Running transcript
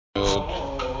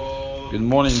Good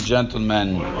morning,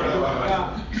 gentlemen.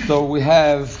 So we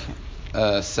have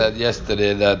said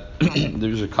yesterday that there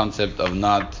is a concept of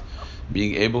not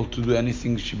being able to do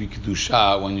anything should be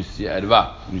kedusha when you see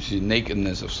erva, when you see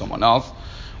nakedness of someone else.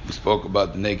 We spoke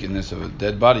about the nakedness of a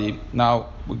dead body.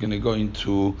 Now we're going to go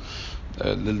into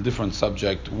a little different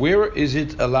subject. Where is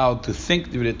it allowed to think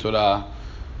divrei Torah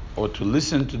or to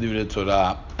listen to divrei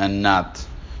Torah and not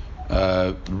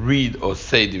read or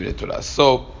say divrei Torah?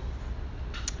 So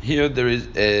here there is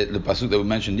the pasuk that we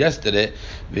mentioned yesterday.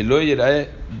 V'lo yira'eh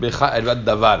becha ervat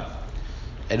davar.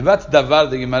 Ervat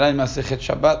davar, the Gemara in Masechet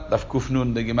Shabbat, Daf Kuf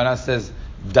Nun, the Gemara says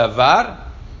davar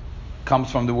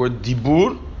comes from the word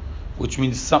dibur, which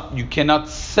means you cannot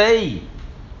say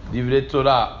divrei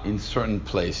Torah in certain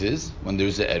places when there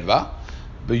is a erva,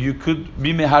 but you could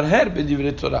be meharher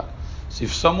b'divrei Torah. So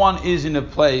if someone is in a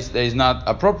place that is not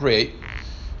appropriate,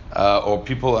 or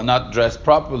people are not dressed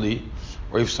properly,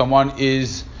 or if someone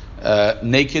is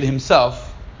naked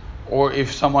himself, or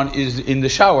if someone is in the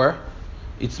shower,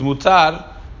 it's mutar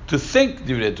to think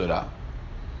divrei Torah.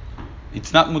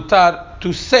 It's not mutar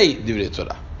to say divrei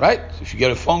Torah, right? So if you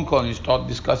get a phone call and you start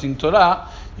discussing Torah,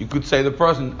 you could say to the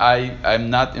person,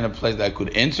 I'm not in a place that I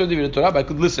could answer divrei Torah, but I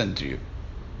could listen to you.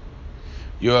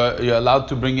 You're allowed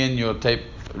to bring in your tape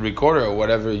recorder or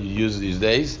whatever you use these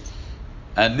days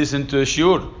and listen to a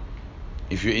shiur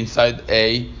if you're inside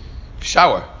a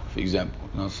shower, for example.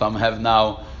 Some have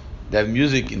they have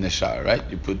music in the shower, right?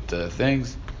 You put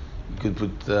things. You could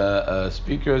put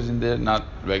speakers in there, not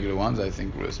regular ones, I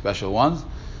think special ones.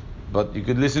 But you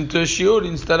could listen to a shiur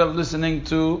instead of listening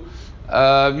to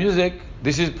music.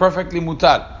 This is perfectly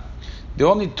mutar. The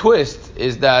only twist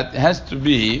is that it has to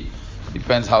be,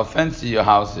 depends how fancy your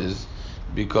house is,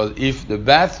 because if the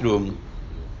bathroom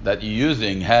that you're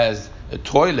using has a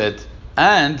toilet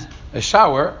and a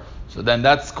shower, so then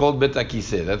that's called bet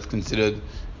hakiseh. That's considered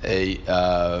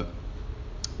a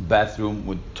bathroom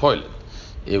with toilet.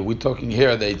 We're talking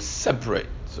here that it's separate.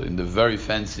 So in the very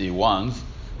fancy ones,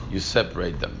 you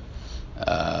separate them.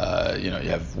 You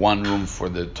have one room for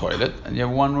the toilet and you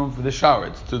have one room for the shower.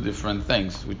 It's two different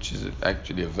things, which is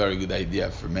actually a very good idea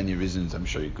for many reasons I'm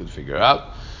sure you could figure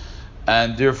out.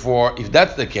 And therefore, if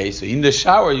that's the case, so in the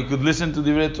shower you could listen to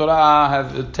divrei Torah,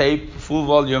 have a tape, full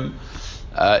volume.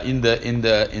 In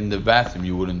the bathroom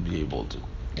you wouldn't be able to.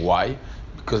 Why?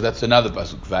 Because that's another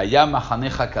pasuk. V'haya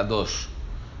machanecha kadosh.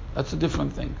 That's a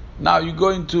different thing. Now you go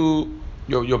into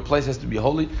your place has to be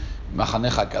holy.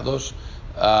 Machanecha kadosh.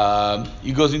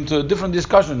 He goes into a different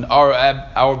discussion.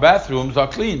 Our bathrooms are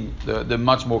clean. They're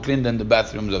much more clean than the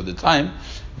bathrooms of the time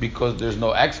because there's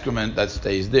no excrement that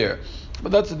stays there.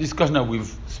 But that's a discussion that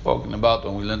we've spoken about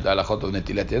when we learned the halachot of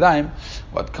Netilat Yadayim.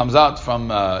 What comes out from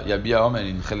Yabia Omer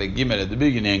in Chelek Gimel at the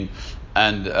beginning,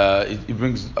 and it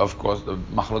brings, of course, the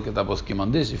Machloket HaPoskim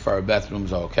on this, if our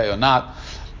bathrooms are okay or not.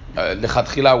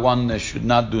 Lechatchila, one should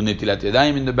not do Netilat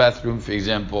Yadayim in the bathroom, for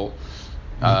example.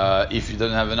 If you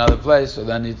don't have another place, so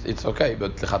then it's okay.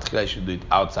 But Lechatchila, you should do it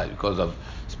outside because of,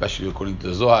 especially according to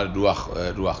the Zohar,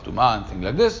 Ruach Tumah and things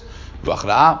like this, Ruach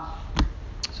Ra'ah.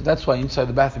 So that's why inside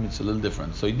the bathroom it's a little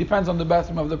different. So it depends on the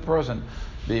bathroom of the person.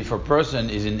 If a person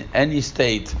is in any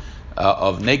state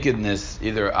of nakedness,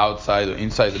 either outside or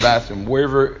inside the bathroom,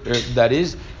 wherever that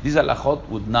is, these halachot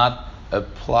would not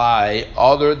apply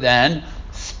other than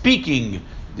speaking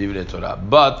divrei Torah.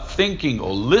 But thinking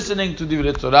or listening to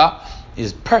divrei Torah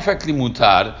is perfectly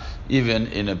mutar, even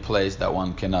in a place that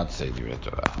one cannot say divrei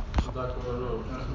Torah.